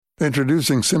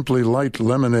Introducing Simply Light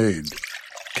Lemonade.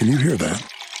 Can you hear that?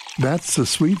 That's the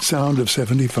sweet sound of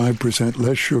 75%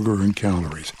 less sugar and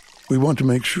calories. We want to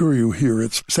make sure you hear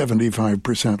it's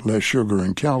 75% less sugar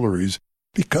and calories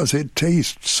because it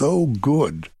tastes so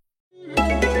good.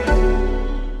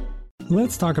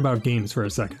 Let's talk about games for a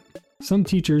second. Some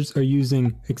teachers are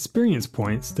using experience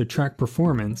points to track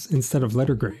performance instead of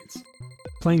letter grades.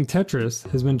 Playing Tetris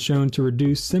has been shown to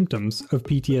reduce symptoms of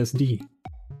PTSD.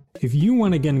 If you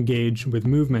want to get engaged with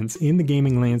movements in the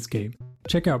gaming landscape,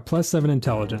 check out Plus 7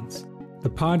 Intelligence, the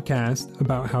podcast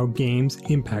about how games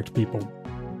impact people.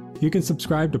 You can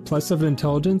subscribe to Plus 7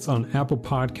 Intelligence on Apple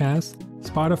Podcasts,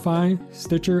 Spotify,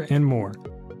 Stitcher, and more.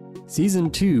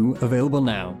 Season 2 available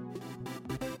now.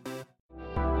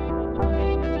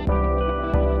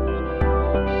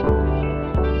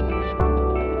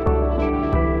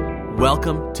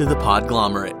 Welcome to the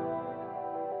Podglomerate.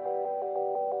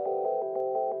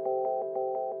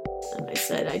 And I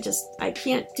said, I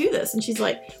can't do this. And she's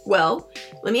like, well,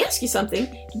 let me ask you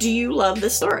something. Do you love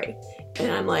this story?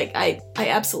 And I'm like, I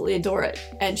absolutely adore it.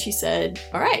 And she said,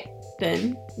 all right,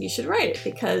 then you should write it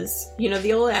because, you know,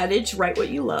 the old adage, write what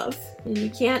you love. And you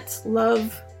can't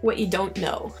love what you don't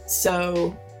know.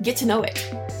 So get to know it.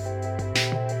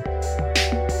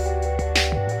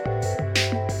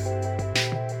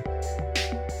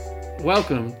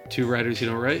 Welcome to Writers Who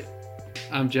Don't Write.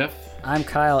 I'm Jeff. I'm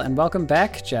Kyle, and welcome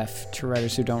back, Jeff, to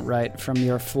Writers Who Don't Write from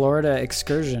your Florida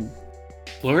excursion.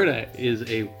 Florida is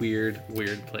a weird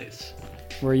place.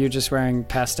 Were you just wearing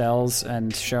pastels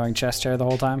and showing chest hair the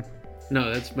whole time?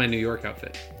 No, that's my New York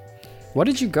outfit. What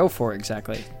did you go for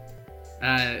exactly?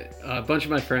 A bunch of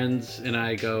my friends and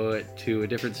I go to a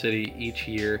different city each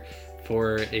year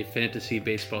for a fantasy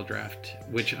baseball draft,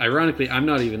 which ironically, I'm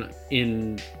not even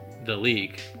in the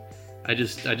league. I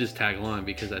just tag along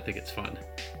because I think it's fun.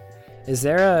 Is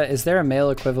there a male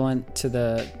equivalent to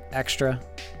the extra,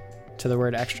 to the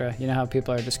word extra? You know how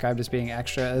people are described as being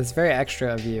extra? It's very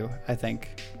extra of you, I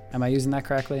think. Am I using that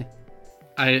correctly?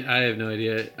 I have no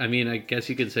idea. I mean, I guess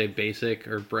you could say basic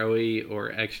or broy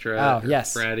or extra. Oh, or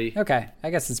yes. fratty. Okay,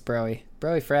 I guess it's broy.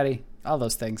 Broy, fratty, all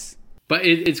those things. But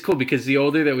it's cool because the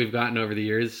older that we've gotten over the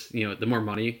years, you know, the more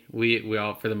money we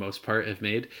all, for the most part, have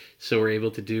made. So we're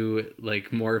able to do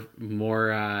like more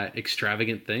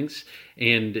extravagant things.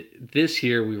 And this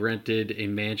year we rented a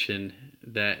mansion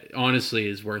that honestly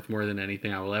is worth more than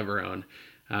anything I will ever own.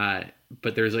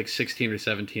 But there's like 16 or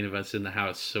 17 of us in the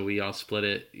house, so we all split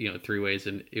it, you know, 3 ways,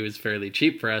 and it was fairly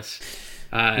cheap for us.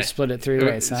 You split it 3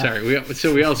 ways, huh? Sorry, we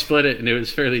all split it, and it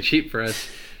was fairly cheap for us.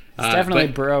 It's definitely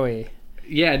broy.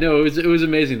 Yeah, no, it was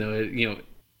amazing though.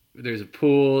 There's a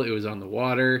pool. It was on the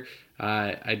water.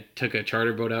 I took a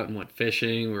charter boat out and went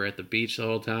fishing. We were at the beach the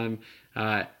whole time.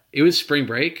 It was spring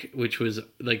break, which was,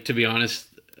 like, to be honest,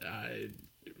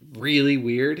 really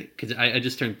weird because I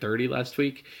just turned 30 last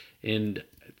week, and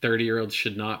 30-year-olds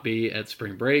should not be at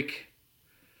spring break.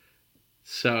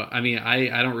 So, I mean,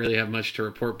 I don't really have much to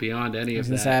report beyond any of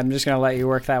that. I'm just going to let you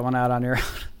work that one out on your own.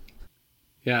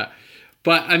 Yeah.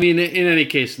 But, I mean, in any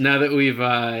case, now that we've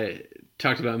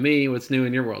talked about me, what's new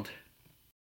in your world?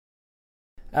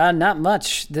 Not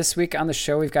much. This week on the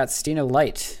show, we've got Stina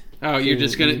Leicht. Oh, you're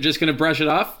just gonna brush it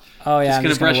off? Oh, yeah, I'm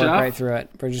just going to work right through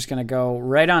it. We're just going to go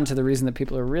right on to the reason that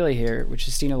people are really here, which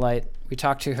is Stina Leicht. We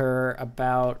talked to her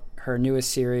about her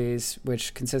newest series,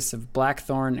 which consists of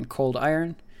Blackthorn and Cold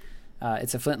Iron.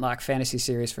 It's a Flintlock fantasy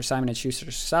series for Simon &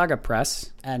 Schuster's Saga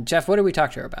Press. And Jeff, what did we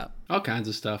talk to her about? All kinds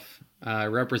of stuff.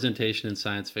 Representation in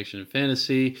science fiction and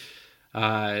fantasy,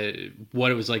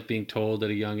 what it was like being told at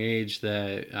a young age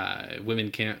that women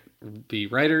can't be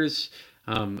writers,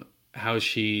 how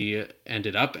she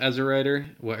ended up as a writer,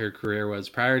 what her career was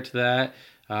prior to that,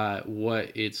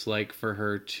 what it's like for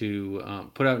her to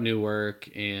put out new work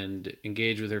and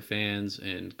engage with her fans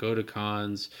and go to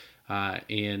cons,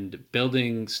 and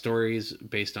building stories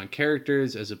based on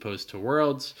characters as opposed to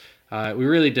worlds. We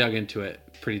really dug into it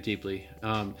pretty deeply.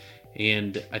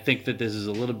 And I think that this is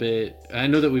a little bit, I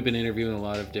know that we've been interviewing a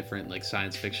lot of different like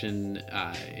science fiction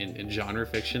and genre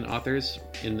fiction authors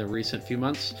in the recent few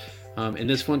months. And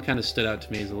this one kind of stood out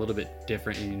to me as a little bit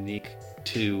different and unique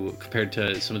compared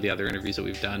to some of the other interviews that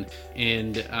we've done.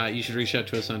 And you should reach out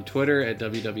to us on Twitter at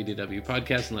WWDW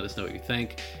Podcast and let us know what you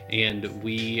think. And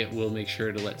we will make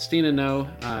sure to let Stina know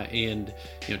and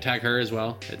tag her as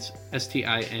well. It's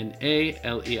STINALEICHT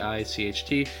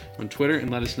on Twitter and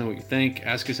let us know what you think.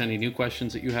 Ask us any new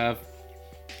questions that you have.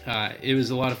 It was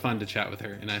a lot of fun to chat with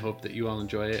her, and I hope that you all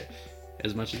enjoy it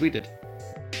as much as we did.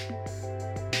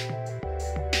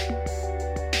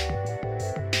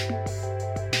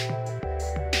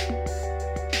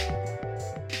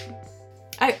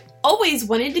 always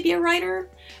wanted to be a writer,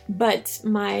 but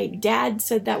my dad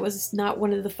said that was not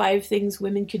one of the 5 things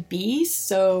women could be,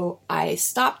 so I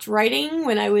stopped writing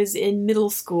when I was in middle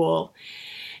school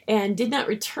and did not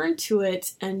return to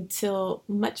it until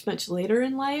much, much later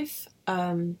in life.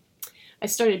 I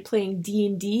started playing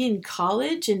D&D in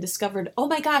college and discovered, oh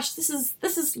my gosh, this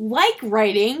is like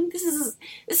writing. This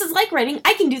is like writing.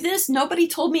 I can do this. Nobody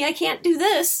told me I can't do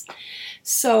this.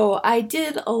 So I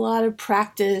did a lot of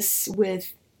practice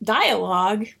with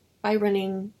dialogue by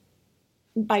being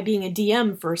a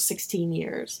DM for 16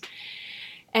 years.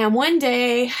 And one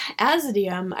day, as a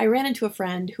DM, I ran into a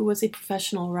friend who was a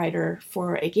professional writer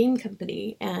for a game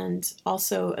company and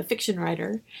also a fiction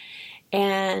writer.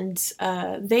 And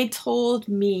they told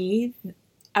me,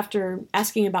 after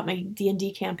asking about my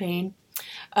D&D campaign,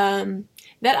 that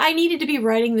I needed to be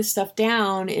writing this stuff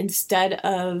down instead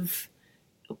of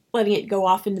letting it go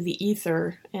off into the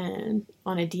ether and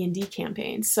on a D&D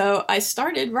campaign. So I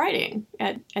started writing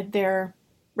at their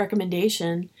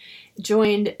recommendation,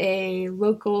 joined a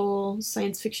local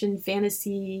science fiction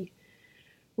fantasy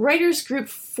writers group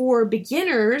for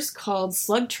beginners called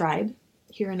Slug Tribe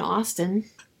here in Austin,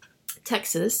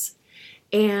 Texas,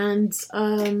 and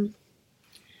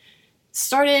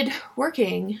started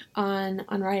working on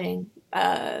writing.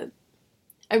 The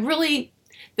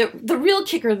real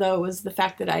kicker though was the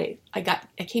fact that I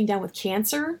came down with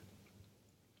cancer,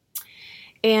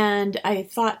 and I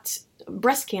thought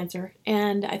breast cancer,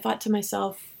 and I thought to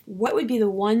myself, what would be the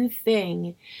one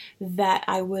thing that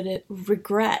I would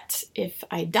regret if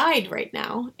I died right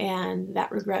now? And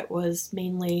that regret was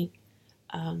mainly,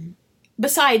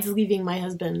 besides leaving my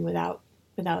husband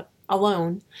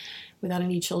alone, without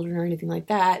any children or anything like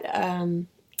that,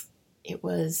 it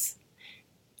was,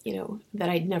 that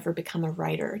I'd never become a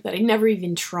writer, that I'd never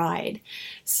even tried.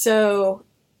 So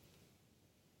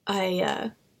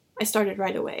I started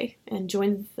right away and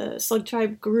joined the Slug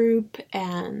Tribe group,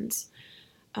 and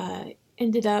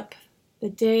ended up the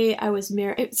day I was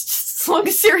married. It was just a long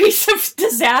series of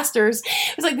disasters.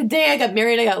 It was like the day I got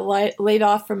married, I got laid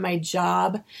off from my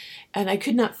job, and I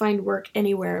could not find work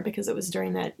anywhere because it was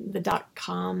during the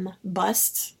 .com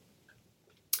bust.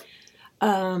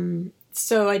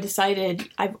 So I decided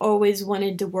I've always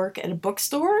wanted to work at a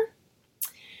bookstore.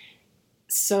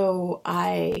 So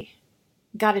I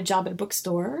got a job at a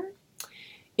bookstore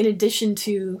in addition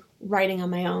to writing on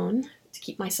my own to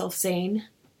keep myself sane,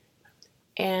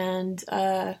 and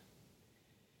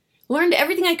learned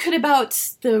everything I could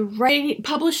about the writing,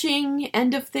 publishing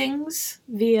end of things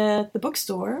via the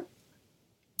bookstore.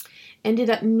 Ended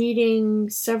up meeting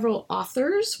several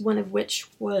authors, one of which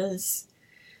was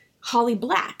Holly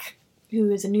Black,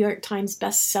 who is a New York Times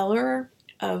bestseller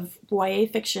of YA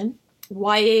fiction.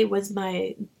 YA was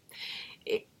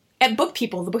at Book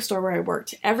People, the bookstore where I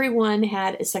worked, everyone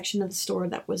had a section of the store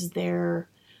that was their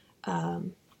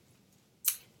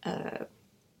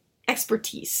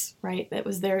expertise, right? That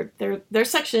was their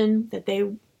section that they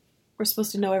were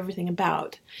supposed to know everything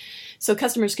about. So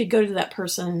customers could go to that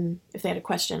person if they had a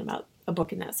question about a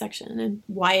book in that section, and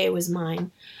YA was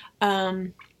mine.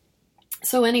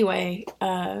 So anyway,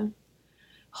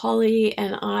 Holly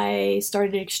and I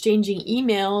started exchanging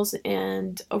emails,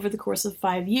 and over the course of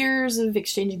 5 years of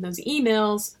exchanging those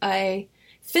emails, I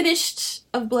finished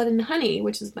Of Blood and Honey,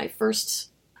 which is my first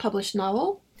published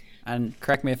novel. And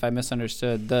correct me if I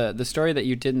misunderstood, the story that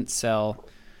you didn't sell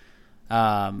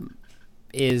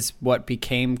is what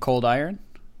became Cold Iron?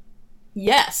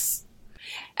 Yes.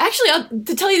 Actually,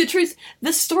 to tell you the truth,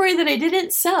 the story that I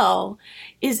didn't sell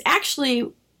is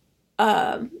actually,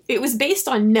 it was based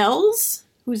on Nels,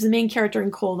 who's the main character in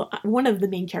one of the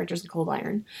main characters in Cold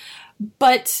Iron.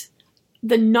 But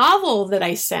the novel that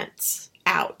I sent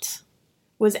out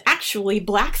was actually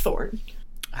Blackthorn.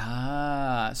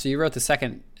 Ah, so you wrote the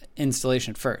second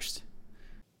installation first.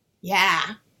 Yeah.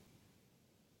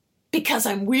 Because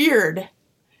I'm weird.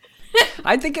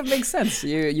 I think it makes sense.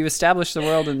 You establish the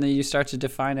world and then you start to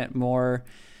define it more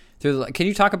through. Can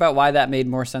you talk about why that made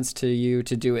more sense to you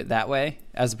to do it that way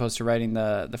as opposed to writing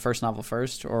the first novel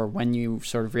first, or when you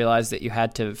sort of realized that you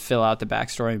had to fill out the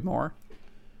backstory more?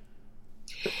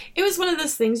 It was one of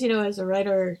those things, as a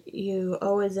writer, you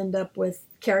always end up with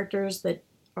characters that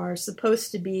are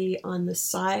supposed to be on the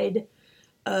side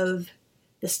of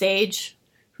the stage.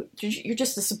 You're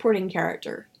just a supporting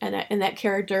character, and that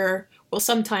character will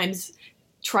sometimes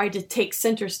try to take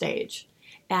center stage,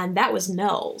 and that was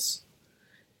Nels.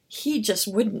 He just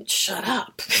wouldn't shut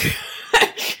up.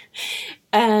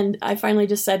 And I finally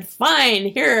just said, fine,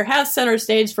 here, have center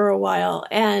stage for a while.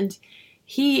 And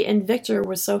he and Victor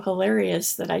were so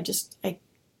hilarious that I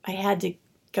had to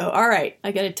go, all right,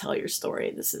 I got to tell your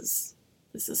story. This is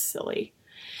this is silly.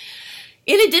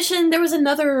 In addition, there was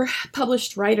another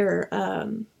published writer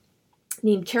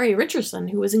named Carrie Richardson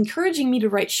who was encouraging me to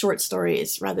write short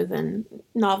stories rather than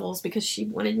novels because she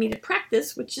wanted me to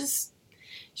practice, which is,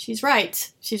 she's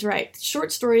right. She's right.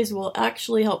 Short stories will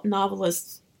actually help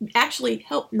novelists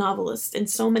in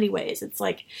so many ways. It's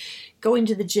like going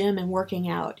to the gym and working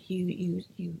out. You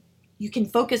can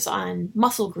focus on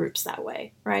muscle groups that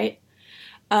way, right?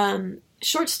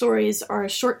 Short stories are a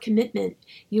short commitment.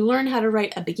 You learn how to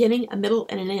write a beginning, a middle,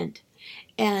 and an end.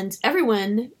 And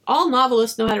all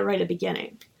novelists know how to write a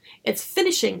beginning. It's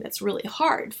finishing that's really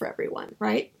hard for everyone,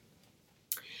 right?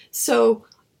 So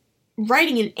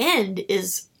writing an end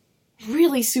is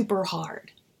really super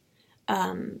hard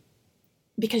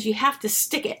because you have to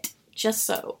stick it just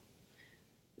so.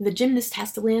 The gymnast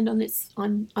has to land on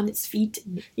its feet,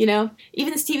 you know?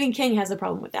 Even Stephen King has a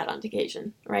problem with that on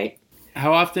occasion, right?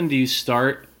 How often do you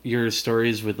start your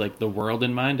stories with like the world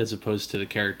in mind as opposed to the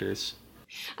characters?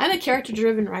 I'm a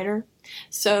character-driven writer,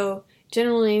 so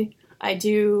generally I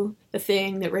do the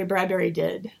thing that Ray Bradbury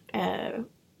did,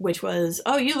 which was,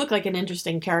 oh, you look like an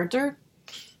interesting character.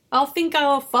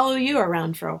 I'll follow you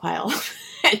around for a while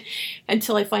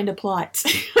until I find a plot.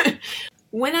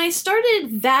 When I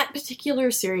started that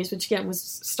particular series, which again was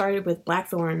started with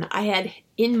Blackthorn, I had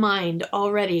in mind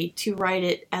already to write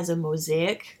it as a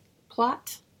mosaic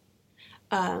plot,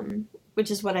 which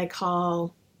is what I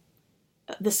call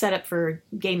the setup for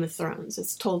Game of Thrones.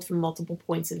 It's told from multiple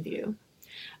points of view.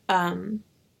 I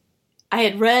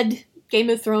had read Game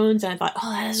of Thrones and I thought,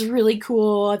 oh, that is really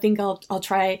cool. I think I'll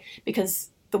try, because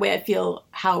the way I feel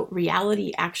how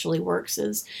reality actually works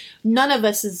is none of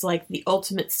us is like the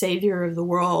ultimate savior of the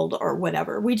world or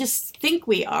whatever. We just think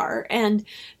we are. And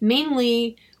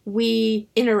mainly we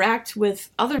interact with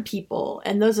other people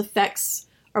and those effects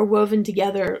are woven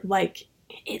together. Like,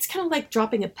 it's kind of like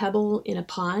dropping a pebble in a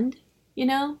pond, you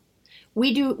know?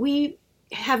 We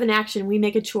have an action, we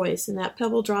make a choice, and that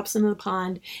pebble drops into the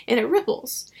pond and it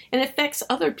ripples and it affects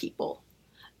other people.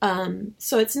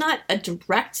 So it's not a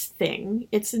direct thing,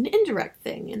 it's an indirect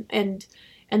thing. And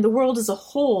the world as a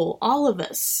whole, all of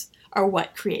us are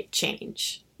what create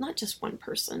change, not just one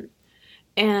person.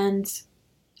 And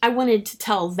I wanted to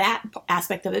tell that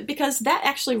aspect of it because that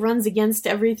actually runs against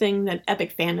everything that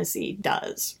epic fantasy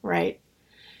does, right?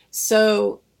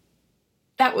 So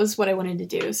that was what I wanted to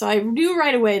do. So I knew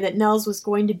right away that Nels was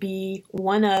going to be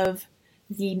one of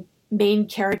the main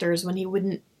characters when he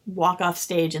wouldn't walk off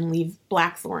stage and leave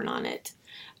Blackthorn on it.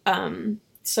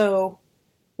 So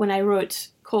when I wrote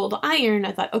Cold Iron,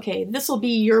 I thought, okay, this will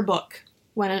be your book.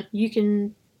 Why don't you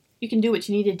can do what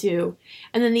you need to do.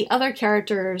 And then the other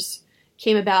characters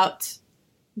came about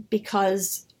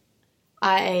because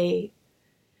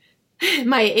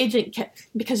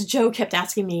because Joe kept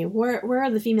asking me, where are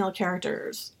the female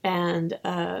characters? And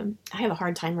I have a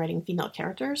hard time writing female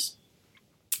characters,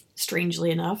 strangely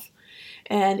enough.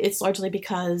 And it's largely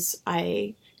because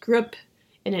I grew up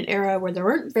in an era where there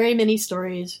weren't very many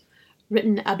stories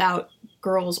written about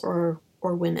girls or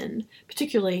women,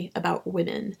 particularly about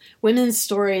women. Women's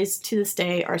stories to this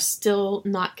day are still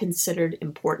not considered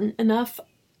important enough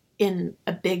in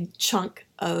a big chunk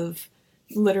of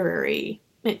literary,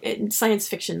 in science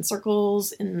fiction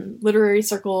circles, in literary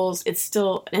circles. It's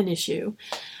still an issue.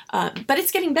 But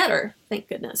it's getting better, thank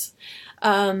goodness.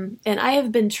 And I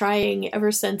have been trying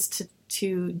ever since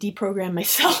to deprogram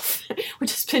myself,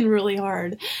 which has been really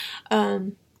hard.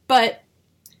 But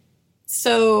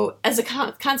so as a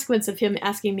consequence of him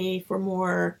asking me for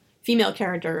more female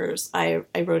characters, I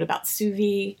wrote about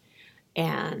Suvi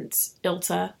and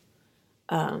Ilta.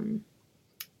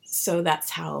 So that's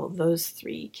how those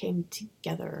three came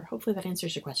together. Hopefully that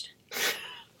answers your question.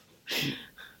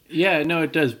 Yeah, no,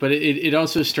 it does. But it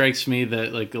also strikes me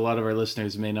that like a lot of our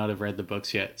listeners may not have read the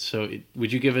books yet. So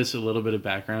would you give us a little bit of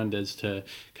background as to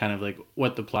kind of like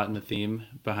what the plot and the theme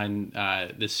behind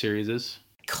this series is?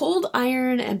 Cold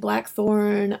Iron and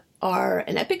Blackthorn are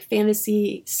an epic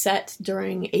fantasy set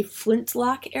during a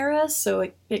Flintlock era. So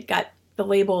it got the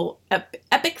label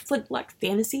Epic Flintlock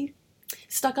Fantasy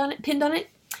stuck on it, pinned on it.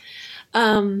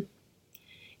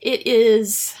 It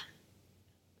is...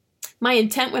 My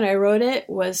intent when I wrote it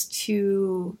was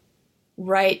to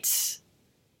write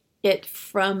it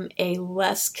from a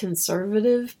less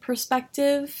conservative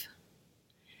perspective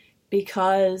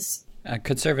because...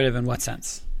 Conservative in what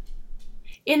sense?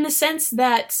 In the sense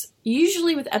that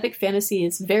usually with epic fantasy,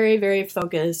 it's very, very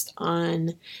focused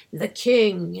on the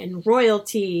king and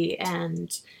royalty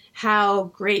and how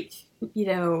great,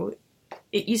 it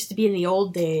used to be in the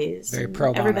old days. Very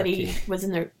pro-monarchy. Everybody was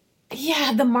in their...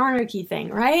 Yeah, the monarchy thing,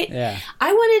 right? Yeah.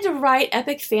 I wanted to write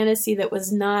epic fantasy that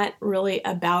was not really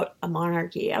about a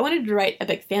monarchy. I wanted to write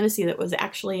epic fantasy that was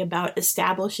actually about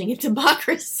establishing a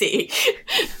democracy.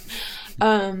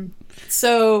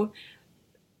 So,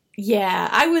 yeah,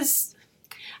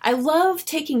 I love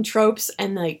taking tropes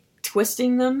and like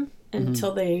twisting them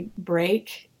until they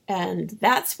break. And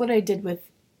that's what I did with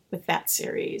that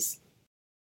series.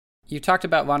 You talked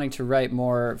about wanting to write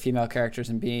more female characters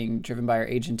and being driven by your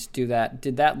agent to do that.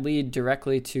 Did that lead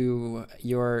directly to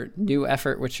your new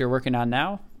effort, which you're working on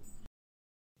now?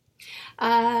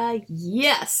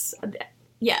 Yes and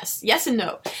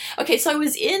no. Okay, so I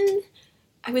was in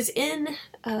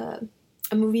a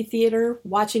movie theater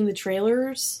watching the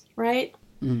trailers, right?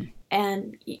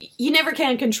 And you never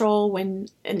can control when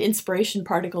an inspiration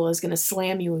particle is going to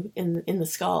slam you in the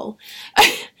skull.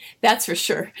 That's for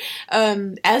sure.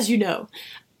 As you know.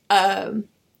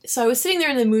 So I was sitting there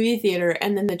in the movie theater,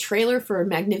 and then the trailer for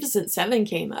Magnificent Seven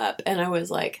came up, and I was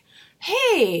like,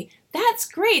 hey, that's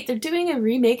great. They're doing a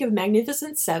remake of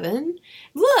Magnificent Seven.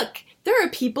 Look, there are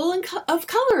people of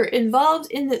color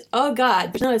involved in this. Oh,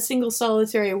 God, there's not a single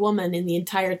solitary woman in the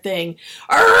entire thing.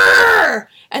 Arrgh!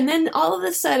 And then all of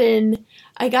a sudden,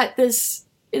 I got this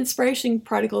inspiration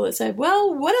particle that said,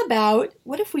 well,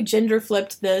 what if we gender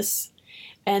flipped this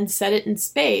and set it in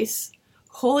space?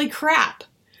 Holy crap.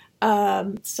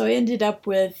 So I ended up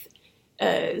with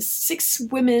 6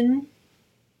 women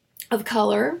of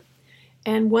color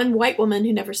and 1 white woman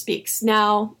who never speaks.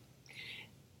 Now,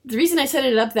 the reason I set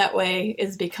it up that way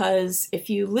is because if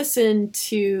you listen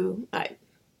to... I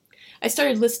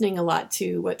started listening a lot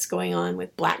to what's going on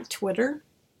with Black Twitter,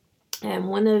 and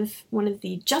one of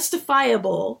the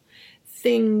justifiable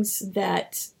things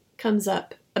that comes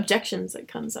up, objections that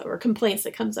comes up, or complaints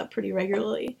that comes up pretty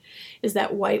regularly, is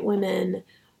that white women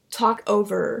talk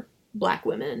over black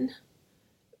women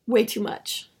way too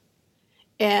much.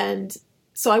 And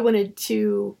so I wanted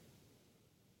to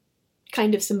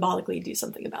kind of symbolically do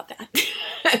something about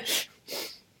that.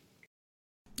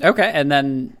 Okay, and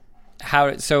then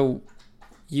so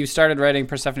you started writing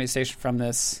Persephone Station from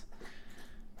this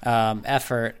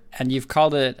effort, and you've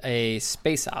called it a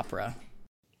space opera.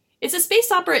 It's a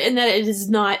space opera in that it is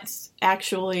not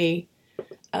actually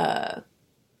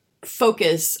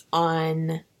focus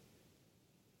on...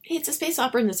 It's a space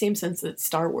opera in the same sense that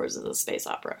Star Wars is a space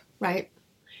opera, right?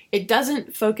 It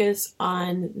doesn't focus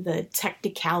on the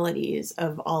technicalities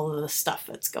of all of the stuff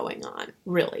that's going on,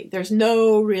 really. There's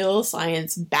no real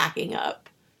science backing up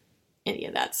any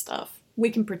of that stuff. We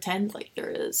can pretend like there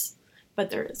is,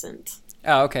 but there isn't.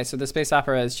 Oh, okay. So the space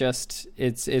opera is just,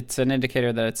 it's an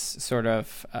indicator that it's sort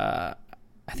of, I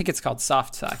think it's called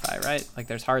soft sci-fi, right? Like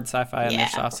there's hard sci-fi and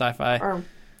there's soft sci-fi.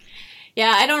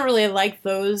 Yeah, I don't really like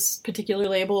those particular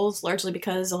labels, largely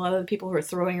because a lot of the people who are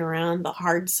throwing around the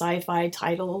hard sci-fi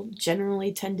title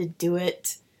generally tend to do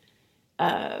it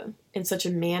in such a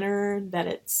manner that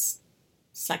it's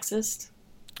sexist.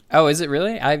 Oh, is it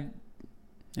really?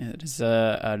 It is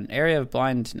an area of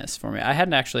blindness for me. I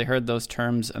hadn't actually heard those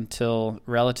terms until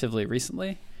relatively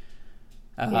recently.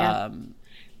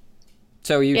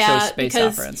 So you chose space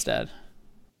opera instead.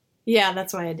 Yeah,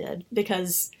 that's why I did.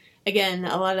 Because, again,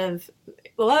 a lot of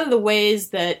the ways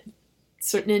that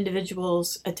certain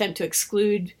individuals attempt to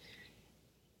exclude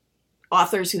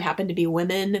authors who happen to be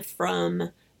women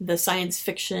from the science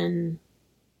fiction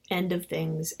end of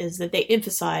things is that they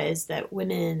emphasize that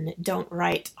women don't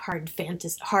write hard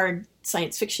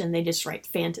science fiction. They just write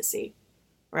fantasy,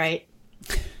 right?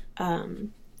 I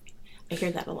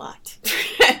hear that a lot.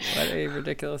 What a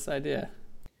ridiculous idea.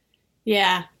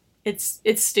 Yeah, it's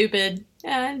stupid,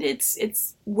 and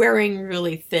it's wearing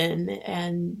really thin,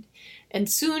 and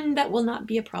soon that will not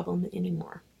be a problem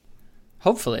anymore.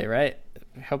 Hopefully, right?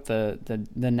 I hope the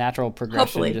natural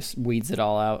progression just weeds it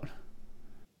all out.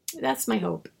 That's my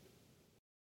hope.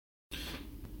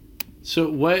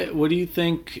 So what do you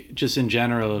think, just in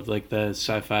general, of like the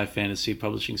sci-fi fantasy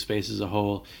publishing space as a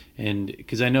whole? And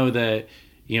because I know that,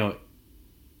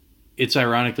 it's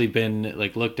ironically been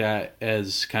like looked at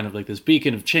as kind of like this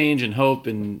beacon of change and hope,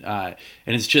 and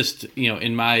it's just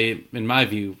in my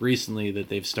view recently that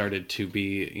they've started to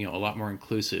be a lot more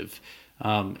inclusive.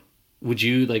 Would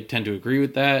you tend to agree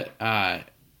with that?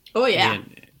 Oh yeah.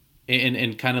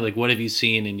 And kind of like, what have you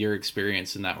seen in your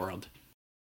experience in that world?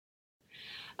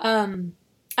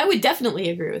 I would definitely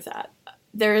agree with that.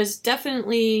 There's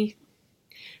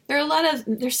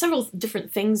several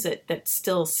different things that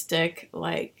still stick.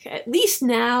 Like, at least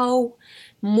now,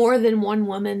 more than one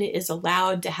woman is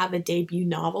allowed to have a debut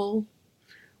novel,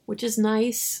 which is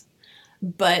nice.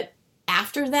 But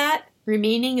after that,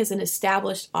 remaining as an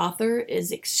established author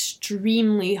is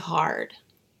extremely hard.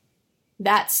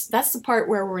 That's the part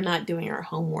where we're not doing our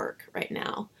homework right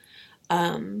now.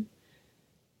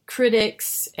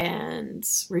 Critics and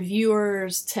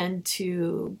reviewers tend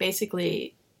to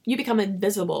basically, you become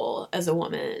invisible as a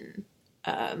woman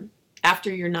after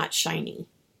you're not shiny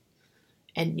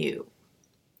and new.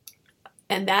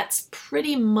 And that's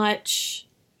pretty much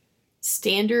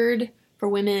standard for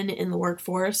women in the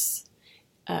workforce.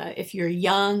 If you're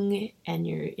young and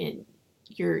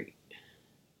you're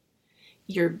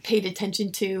paid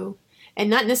attention to, and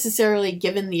not necessarily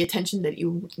given the attention that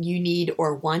you need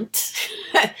or want,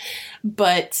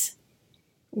 but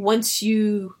once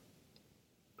you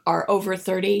are over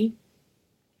 30,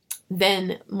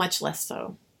 then much less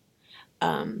so.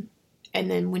 And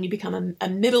then when you become a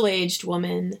middle-aged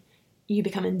woman, you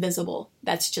become invisible.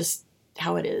 That's just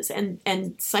how it is. And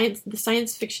the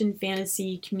science fiction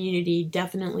fantasy community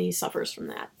definitely suffers from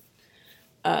that.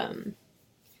 And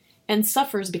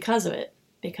suffers because of it.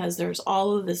 Because there's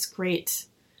all of this great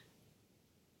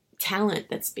talent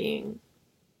that's being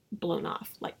blown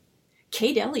off. Like,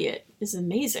 Kate Elliott is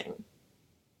amazing.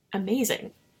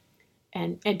 Amazing.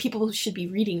 And people should be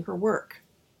reading her work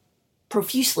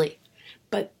profusely,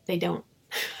 but they don't.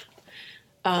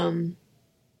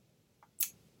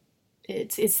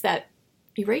 It's that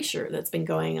erasure that's been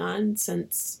going on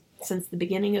since the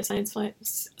beginning of science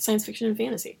fiction and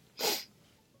fantasy.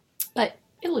 But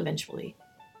it'll eventually,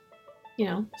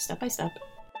 step by step.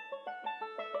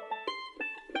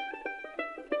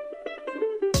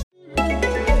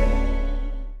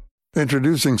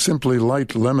 Introducing Simply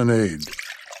Light Lemonade.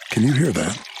 Can you hear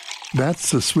that? That's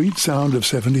the sweet sound of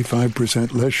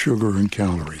 75% less sugar and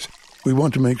calories. We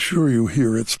want to make sure you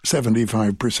hear it's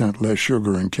 75% less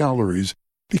sugar and calories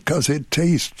because it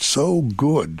tastes so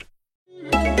good.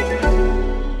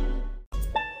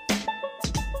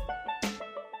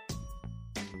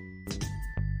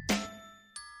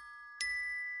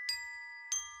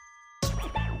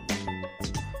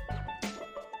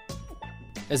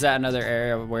 Is that another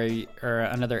area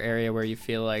where you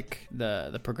feel like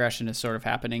the progression is sort of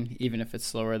happening, even if it's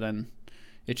slower than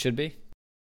it should be?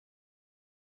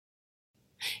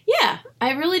 Yeah,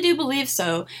 I really do believe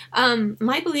so.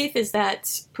 My belief is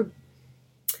that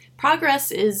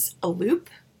progress is a loop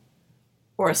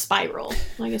or a spiral.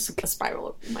 I guess a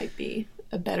spiral might be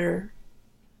a better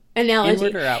analogy.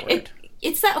 Inward or outward?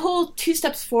 It's that whole 2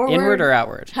 steps forward. Inward or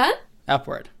outward? Huh?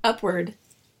 Upward. Upward.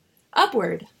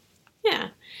 Yeah.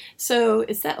 So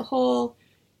it's that whole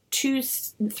 3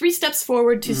 steps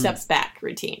forward, 2 steps back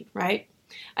routine, right?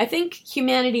 I think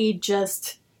humanity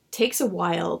just takes a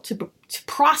while to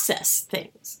process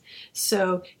things.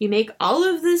 So you make all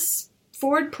of this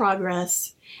forward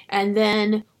progress, and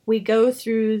then we go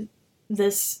through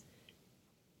this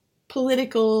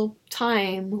political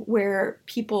time where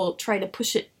people try to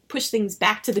push things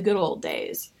back to the good old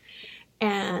days,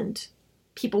 and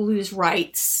people lose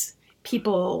rights.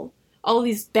 All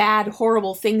these bad,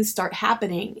 horrible things start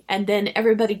happening, and then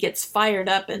everybody gets fired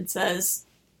up and says,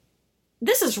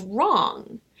 this is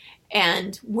wrong,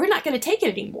 and we're not going to take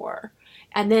it anymore.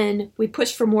 And then we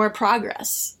push for more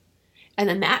progress, and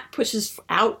then that pushes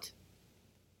out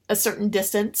a certain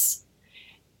distance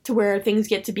to where things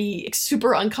get to be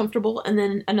super uncomfortable, and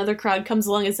then another crowd comes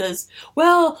along and says,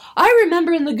 well, I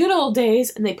remember in the good old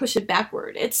days, and they push it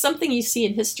backward. It's something you see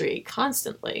in history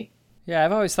constantly. Yeah,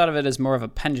 I've always thought of it as more of a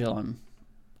pendulum.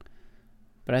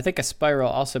 But I think a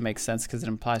spiral also makes sense because it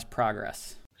implies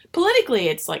progress. Politically,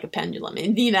 it's like a pendulum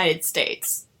in the United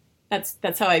States.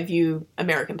 That's how I view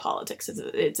American politics.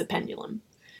 It's a pendulum.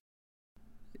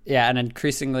 Yeah, an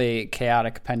increasingly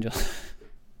chaotic pendulum.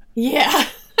 Yeah.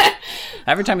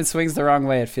 Every time it swings the wrong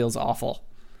way, it feels awful.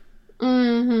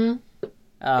 Mm-hmm.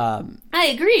 I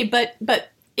agree, but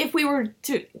if it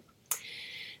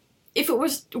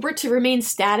were to remain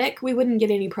static, we wouldn't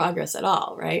get any progress at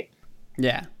all, right?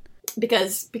 Yeah.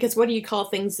 Because what do you call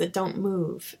things that don't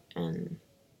move and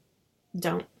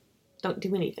don't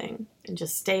do anything and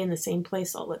just stay in the same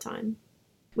place all the time?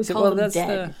 We call them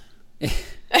dead.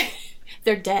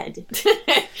 They're dead.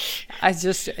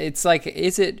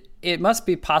 It must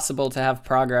be possible to have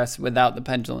progress without the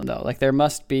pendulum, though. Like, there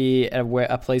must be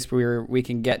a place where we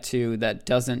can get to that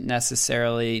doesn't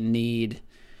necessarily need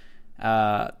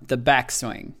the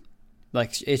backswing.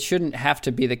 Like, it shouldn't have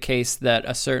to be the case that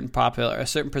a certain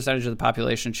percentage of the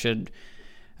population should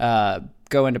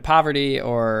go into poverty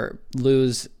or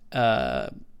lose their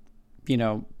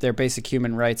basic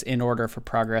human rights in order for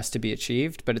progress to be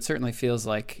achieved. But it certainly feels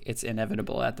like it's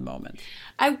inevitable at the moment.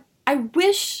 I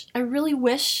really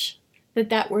wish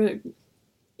that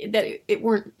it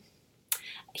weren't.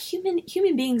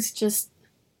 human beings just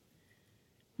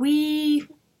we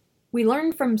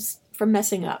learn from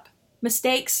messing up.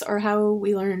 Mistakes are how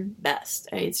we learn best.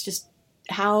 It's just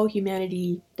how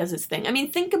humanity does its thing. I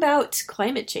mean, think about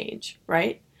climate change,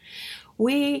 right?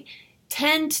 We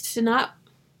tend to not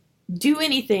do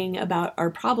anything about our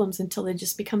problems until they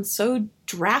just become so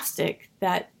drastic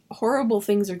that horrible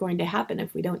things are going to happen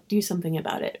if we don't do something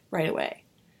about it right away.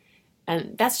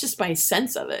 And that's just my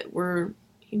sense of it.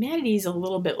 Humanity's a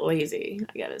little bit lazy,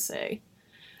 I gotta say.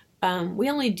 We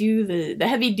only do the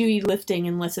heavy duty lifting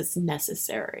unless it's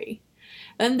necessary.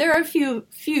 And there are a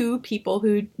few people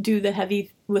who do the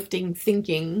heavy lifting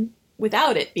thinking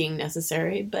without it being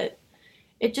necessary, but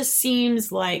it just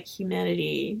seems like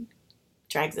humanity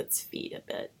drags its feet a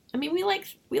bit. I mean, we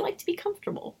like to be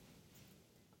comfortable.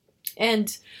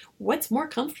 And what's more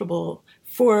comfortable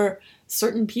for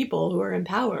certain people who are in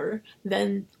power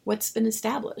than what's been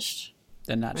established?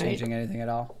 Than not changing anything at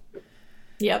all.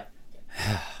 Yep.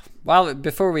 Well,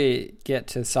 before we get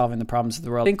to solving the problems of the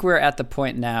world, I think we're at the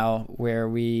point now where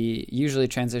we usually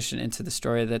transition into the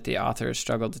story that the author has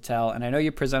struggled to tell. And I know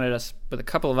you presented us with a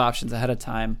couple of options ahead of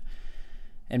time,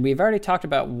 and we've already talked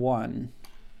about one.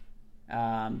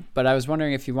 But I was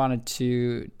wondering if you wanted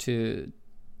to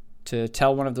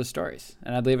tell one of those stories,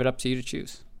 and I'd leave it up to you to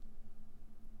choose.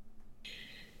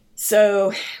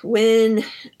 So when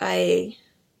I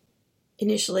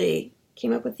initially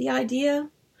came up with the idea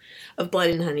of Blood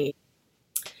and Honey,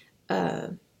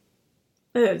 there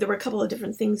were a couple of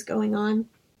different things going on.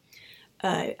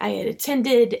 I had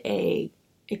attended a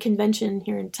convention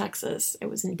here in Texas. It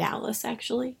was in Dallas,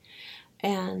 actually.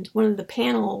 And one of the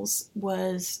panels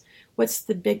was, what's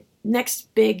the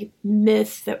next big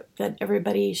myth that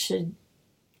everybody should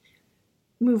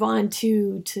move on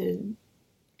to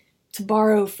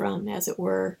borrow from, as it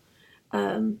were.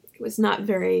 It was not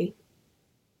very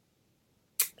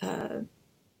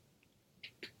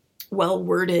well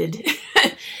worded,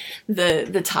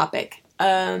 the topic.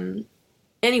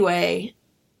 Anyway,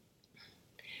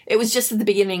 it was just at the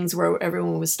beginnings where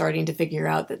everyone was starting to figure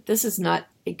out that this is not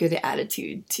a good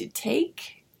attitude to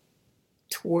take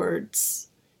towards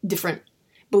different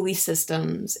belief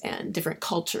systems and different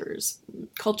cultures.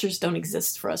 Cultures don't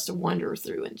exist for us to wander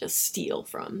through and just steal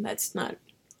from. That's not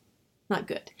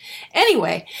good.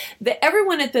 Anyway,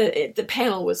 everyone at the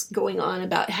panel was going on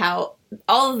about how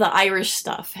all of the Irish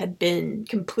stuff had been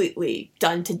completely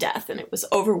done to death and it was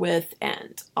over with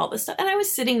and all this stuff. And I was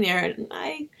sitting there, and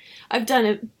I've done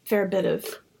a fair bit of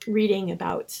reading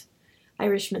about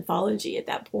Irish mythology at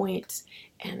that point,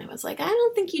 and I was like, I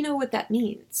don't think you know what that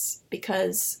means,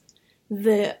 because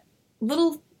the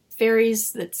little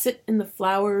fairies that sit in the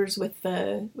flowers with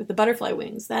the butterfly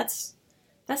wings, that's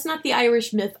not the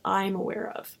Irish myth I'm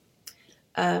aware of.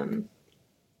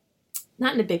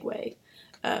 Not in a big way.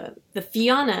 The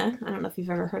Fianna, I don't know if you've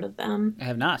ever heard of them. I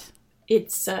have not.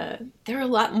 It's they're a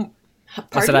lot more...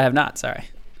 I said I have not, sorry.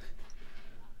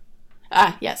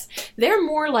 Yes. They're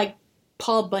more like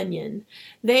Paul Bunyan.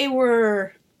 They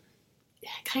were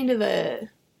kind of a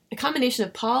combination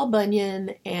of Paul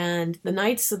Bunyan and the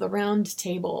Knights of the Round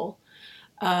Table,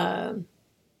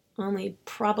 only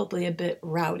probably a bit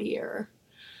rowdier.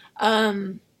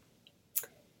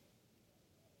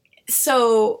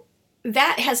 So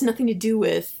that has nothing to do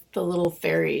with the little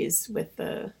fairies with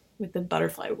the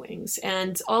butterfly wings.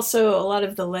 And also a lot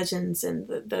of the legends and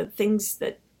the things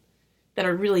that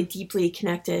are really deeply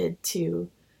connected to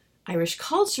Irish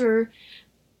culture,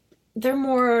 they're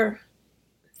more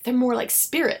like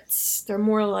spirits. They're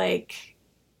more like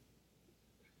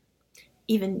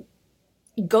even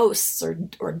ghosts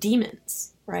or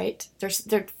demons, right?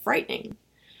 They're frightening.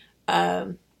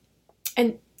 And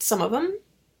some of them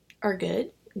are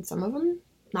good, and some of them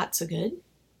not so good.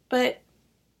 But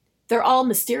they're all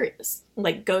mysterious,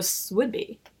 like ghosts would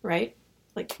be, right?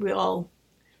 Like we all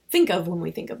think of when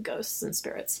we think of ghosts and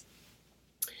spirits.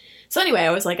 So anyway,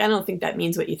 I was like, I don't think that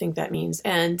means what you think that means.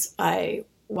 And I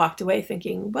walked away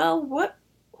thinking, well, what?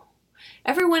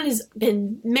 Everyone has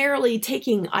been merrily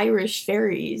taking Irish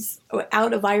fairies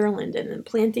out of Ireland and then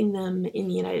planting them in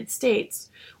the United States.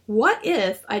 What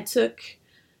if I took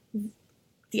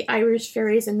the Irish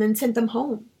fairies and then sent them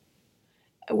home?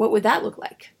 What would that look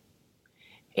like?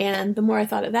 And the more I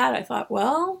thought of that, I thought,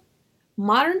 well,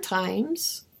 modern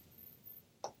times,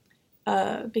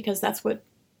 because that's what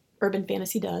urban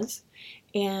fantasy does.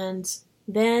 And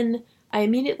then I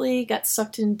immediately got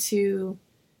sucked into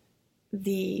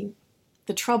the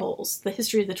Troubles, the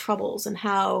history of the Troubles, and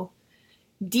how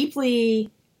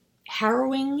deeply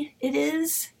harrowing it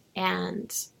is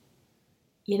and,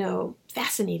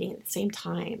 fascinating at the same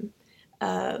time.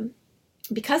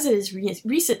 because it is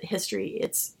recent history,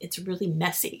 it's really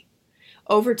messy.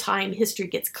 Over time, history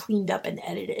gets cleaned up and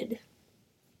edited.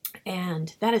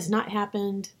 And that has not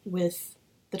happened with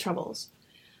the Troubles.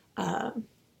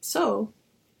 So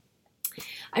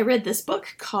I read this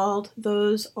book called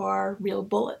Those Are Real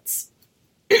Bullets,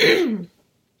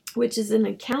 which is an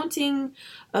accounting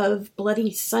of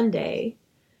Bloody Sunday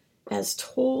as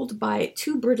told by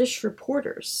 2 British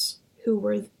reporters who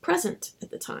were present at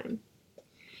the time.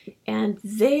 And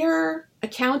their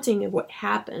accounting of what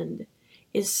happened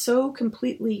is so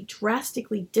completely,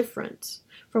 drastically different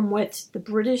from what the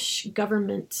British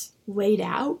government laid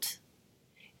out.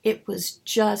 It was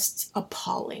just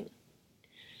appalling.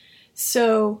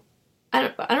 So,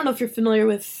 I don't know if you're familiar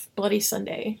with Bloody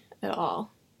Sunday at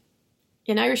all.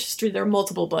 In Irish history, there are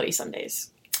multiple Bloody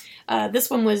Sundays. This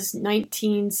one was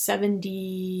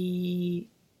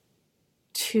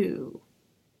 1972.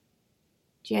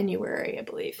 January, I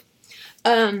believe.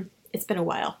 It's been a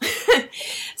while.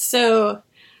 So,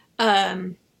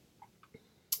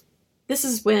 this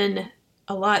is when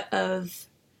a lot of...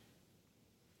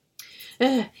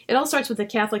 it all starts with the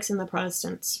Catholics and the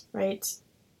Protestants, right?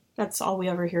 That's all we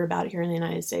ever hear about here in the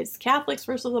United States. The Catholics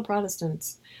versus the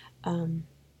Protestants. The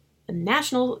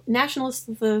nationalists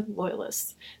and the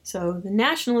loyalists. So the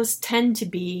nationalists tend to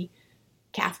be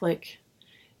Catholic.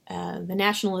 The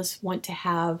nationalists want to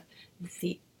have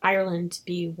the Ireland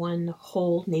be one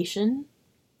whole nation.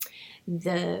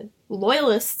 The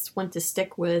loyalists want to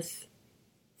stick with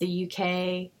the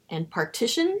UK and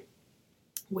partition,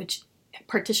 which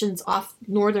partitions off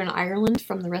Northern Ireland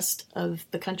from the rest of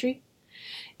the country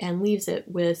and leaves it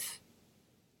with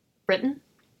Britain.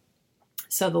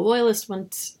 So the loyalists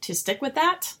want to stick with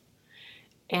that,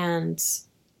 and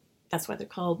that's why they're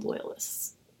called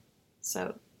loyalists.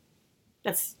 So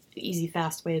that's the easy,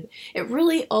 fast way. It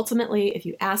really, ultimately, if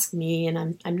you ask me,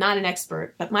 and I'm not an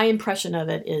expert, but my impression of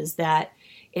it is that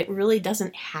it really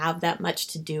doesn't have that much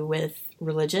to do with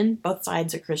religion. Both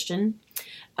sides are Christian.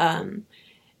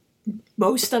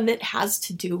 Most of it has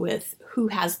to do with who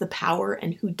has the power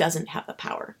and who doesn't have the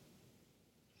power.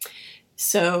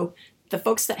 So the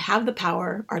folks that have the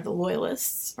power are the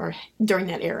loyalists, or during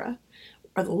that era,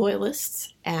 are the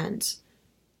loyalists, and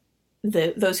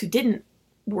those who didn't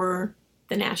were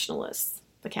the nationalists,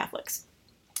 the Catholics.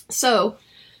 So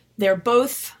they're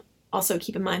both, also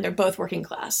keep in mind, they're both working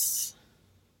class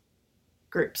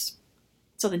groups.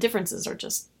 So the differences are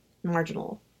just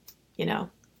marginal, you know.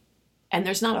 And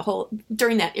there's not a whole,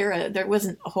 during that era, there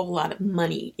wasn't a whole lot of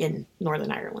money in Northern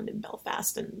Ireland and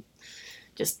Belfast and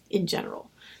just in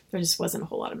general. There just wasn't a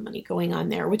whole lot of money going on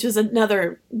there, which is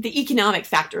another, the economic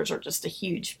factors are just a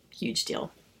huge, huge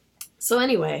deal. So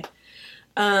anyway,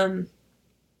 oh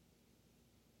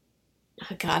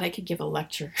God, I could give a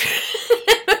lecture.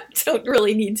 Don't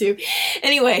really need to.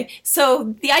 Anyway,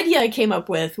 so the idea I came up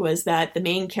with was that the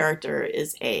main character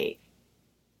is a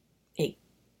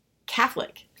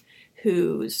Catholic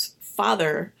whose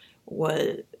father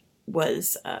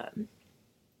was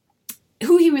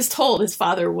who he was told his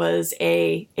father was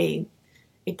a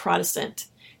Protestant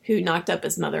who knocked up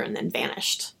his mother and then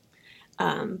vanished.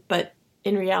 But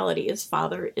in reality, his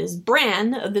father is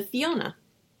Bran of the Fiona.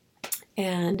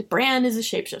 And Bran is a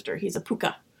shapeshifter. He's a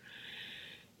puka.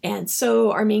 And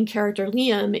so our main character,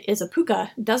 Liam, is a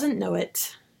puka, doesn't know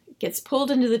it, gets pulled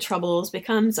into the Troubles,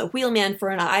 becomes a wheelman for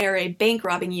an IRA bank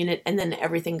robbing unit, and then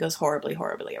everything goes horribly,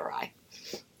 horribly awry.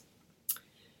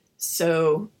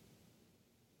 So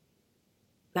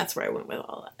that's where I went with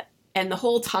all that. And the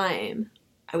whole time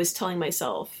I was telling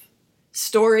myself,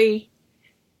 story,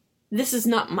 this is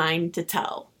not mine to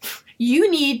tell.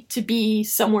 You need to be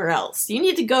somewhere else. You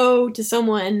need to go to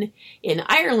someone in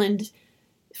Ireland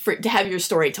to have your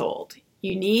story told.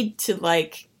 You need to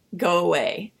go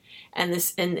away. And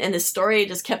this story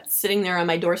just kept sitting there on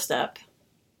my doorstep,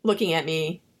 looking at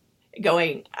me,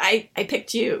 going, I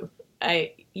picked you.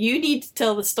 You need to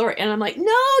tell the story. And I'm like,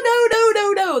 no.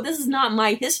 This is not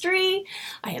my history.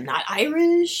 I am not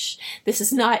Irish.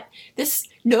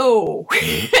 No.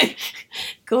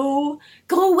 Go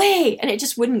away. And it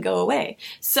just wouldn't go away.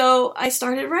 So I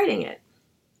started writing it.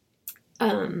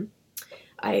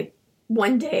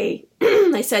 One day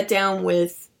I sat down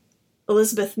with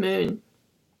Elizabeth Moon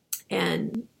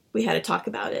and we had a talk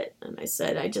about it. And I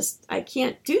said, I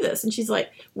can't do this. And she's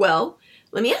like, well,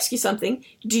 let me ask you something.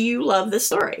 Do you love this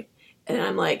story? And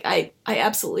I'm like, I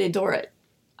absolutely adore it.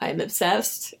 I'm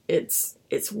obsessed. It's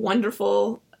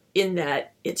wonderful in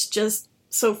that it's just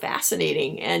so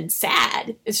fascinating and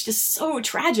sad. It's just so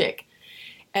tragic.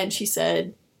 And she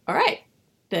said, all right,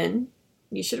 then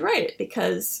you should write it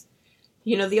because,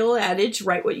 the old adage,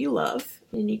 write what you love.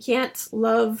 And you can't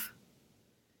love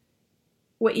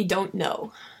what you don't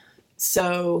know.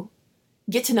 So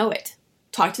get to know it.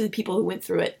 Talk to the people who went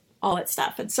through it, all that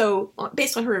stuff. And so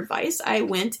based on her advice, I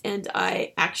went and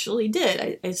I actually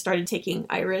did. I started taking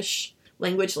Irish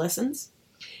language lessons.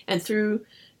 And through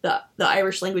the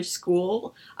Irish language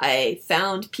school, I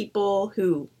found people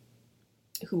who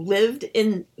lived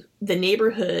in the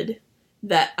neighborhood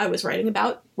that I was writing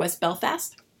about, West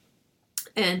Belfast.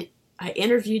 And I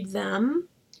interviewed them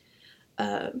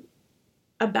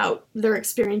about their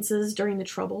experiences during the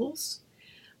Troubles.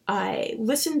 I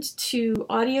listened to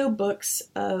audiobooks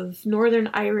of Northern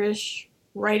Irish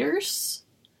writers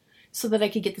so that I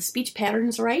could get the speech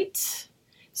patterns right.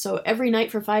 So every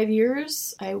night for 5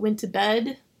 years, I went to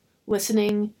bed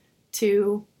listening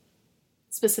to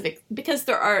specific, because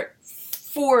there are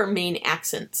 4 main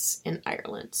accents in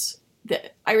Ireland. The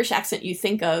Irish accent you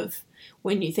think of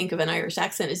when you think of an Irish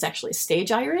accent is actually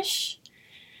stage Irish.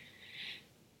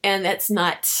 And that's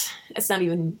not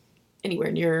even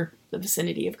anywhere near the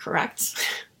vicinity of correct.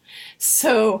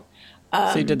 So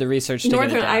you did the research to Northern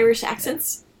get it down. Irish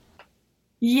accents.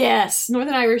 Yes,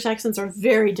 Northern Irish accents are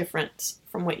very different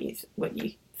from what you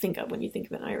think of when you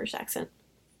think of an Irish accent.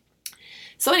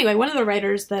 So anyway, one of the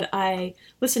writers that I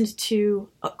listened to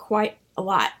quite a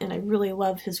lot, and I really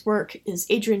love his work, is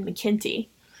Adrian McKenty.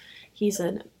 He's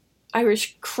an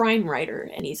Irish crime writer,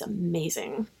 and he's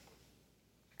amazing.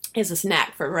 He has this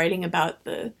knack for writing about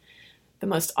the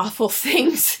most awful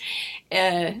things,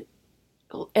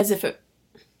 as if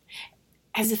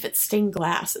it's stained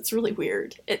glass. It's really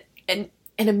weird and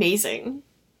amazing.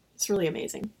 It's really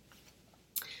amazing.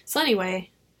 So anyway,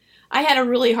 I had a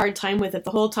really hard time with it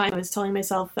the whole time. I was telling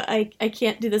myself that I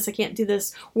can't do this. I can't do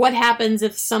this. What happens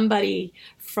if somebody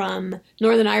from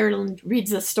Northern Ireland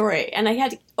reads this story? And I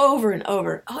had to over and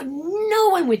over. Oh,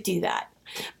 no one would do that.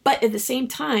 But at the same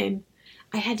time,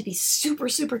 I had to be super,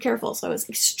 super careful. So I was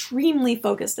extremely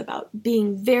focused about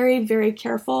being very, very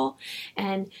careful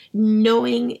and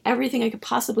knowing everything I could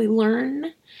possibly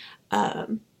learn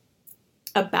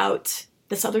about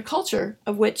this other culture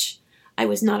of which I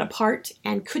was not a part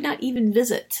and could not even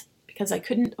visit because I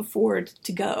couldn't afford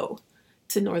to go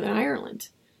to Northern Ireland.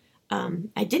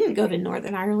 I didn't go to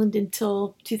Northern Ireland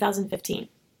until 2015.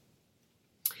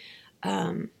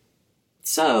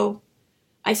 So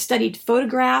I studied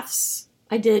photographs.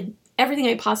 I did everything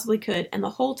I possibly could, and the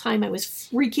whole time I was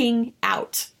freaking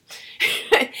out.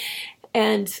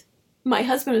 And my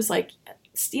husband was like,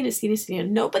 Stina,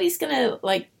 nobody's gonna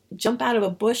like jump out of a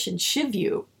bush and shiv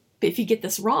you if you get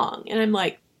this wrong. And I'm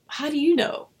like, how do you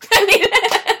know?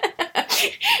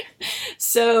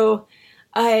 So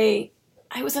I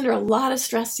was under a lot of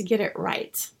stress to get it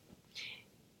right.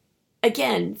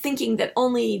 Again, thinking that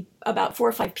only about 4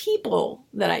 or 5 people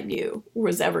that I knew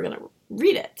was ever going to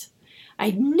read it.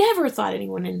 I never thought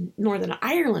anyone in Northern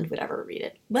Ireland would ever read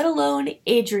it, let alone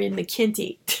Adrian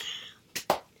McKenty.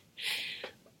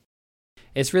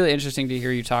 It's really interesting to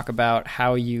hear you talk about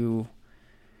how you,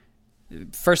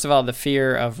 first of all, the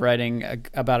fear of writing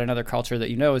about another culture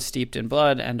that you know is steeped in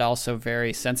blood and also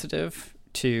very sensitive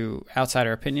to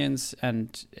outsider opinions.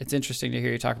 And it's interesting to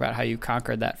hear you talk about how you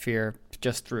conquered that fear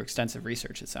just through extensive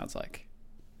research, it sounds like.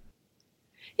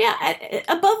 Yeah,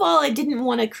 above all, I didn't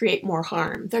want to create more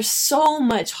harm. There's so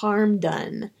much harm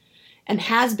done and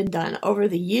has been done over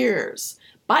the years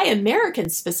by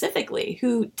Americans specifically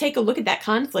who take a look at that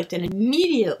conflict and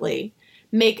immediately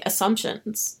make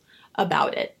assumptions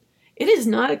about it. It is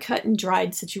not a cut and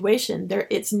dried situation.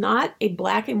 It's not a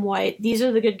black and white, these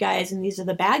are the good guys and these are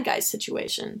the bad guys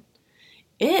situation.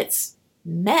 It's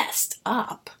messed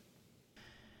up.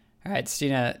 All right,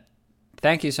 Stina,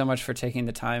 thank you so much for taking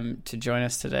the time to join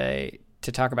us today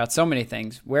to talk about so many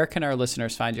things. Where can our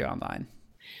listeners find you online?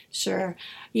 Sure.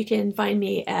 You can find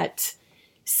me at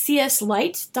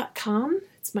cslight.com.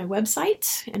 It's my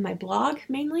website and my blog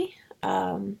mainly.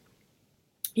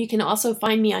 You can also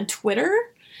find me on Twitter.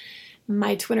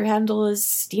 My Twitter handle is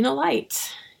Stina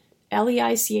Leicht.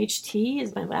 Leicht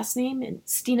is my last name, and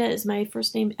Stina is my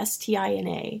first name,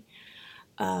 Stina.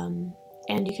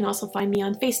 And you can also find me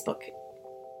on Facebook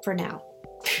for now.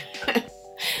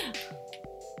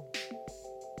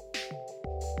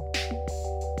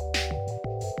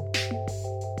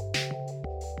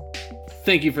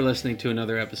 Thank you for listening to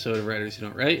another episode of Writers Who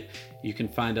Don't Write. You can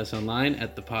find us online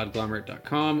at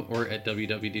thepodglomerate.com or at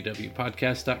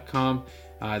www.podcast.com.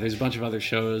 There's a bunch of other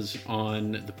shows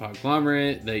on the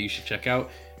Podglomerate that you should check out.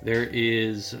 There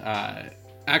is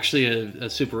actually a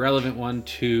super relevant one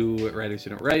to Writers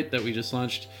Who Don't Write that we just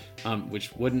launched,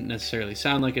 which wouldn't necessarily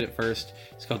sound like it at first.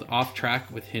 It's called Off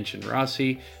Track with Hinch and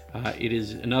Rossi. It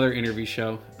is another interview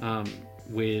show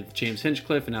with James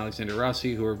Hinchcliffe and Alexander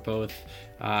Rossi, who are both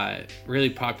really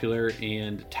popular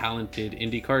and talented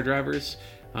IndyCar drivers,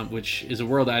 which is a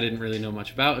world I didn't really know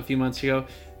much about a few months ago.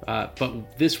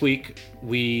 But this week,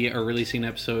 we are releasing an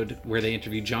episode where they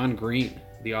interview John Green,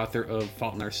 the author of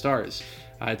Fault in Our Stars.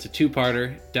 It's a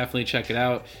two-parter. Definitely check it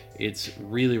out. It's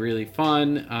really, really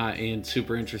fun and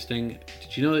super interesting.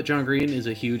 Did you know that John Green is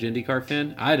a huge IndyCar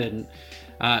fan? I didn't.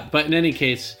 But in any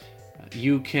case,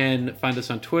 you can find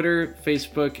us on Twitter,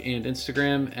 Facebook, and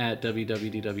Instagram at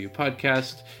WWDW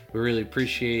Podcast. We really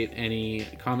appreciate any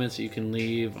comments that you can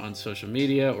leave on social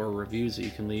media or reviews that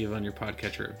you can leave on your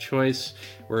podcatcher of choice.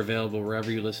 We're available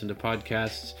wherever you listen to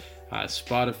podcasts.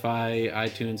 Spotify,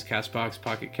 iTunes, CastBox,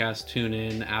 Pocket Cast,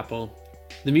 TuneIn, Apple.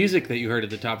 The music that you heard at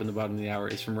the top and the bottom of the hour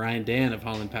is from Ryan Dan of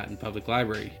Holland Patton Public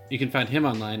Library. You can find him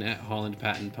online at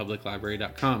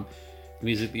hollandpattonpubliclibrary.com. The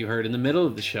music that you heard in the middle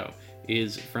of the show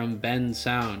is from Ben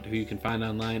Sound, who you can find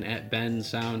online at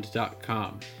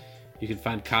bensound.com. You can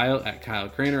find Kyle at Kyle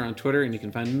Craner on Twitter, and you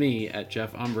can find me at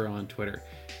Jeff Umbro on Twitter.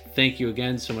 Thank you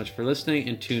again so much for listening,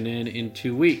 and tune in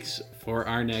 2 weeks for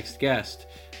our next guest.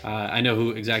 I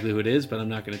know exactly who it is, but I'm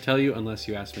not going to tell you unless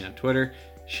you ask me on Twitter.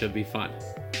 Should be fun.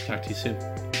 Talk to you soon.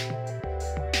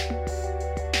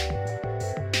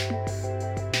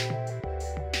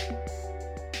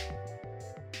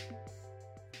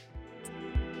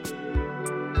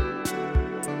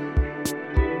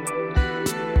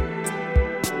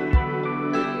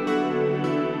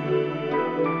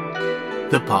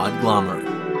 The Podglomerate,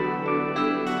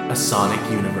 a sonic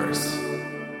universe.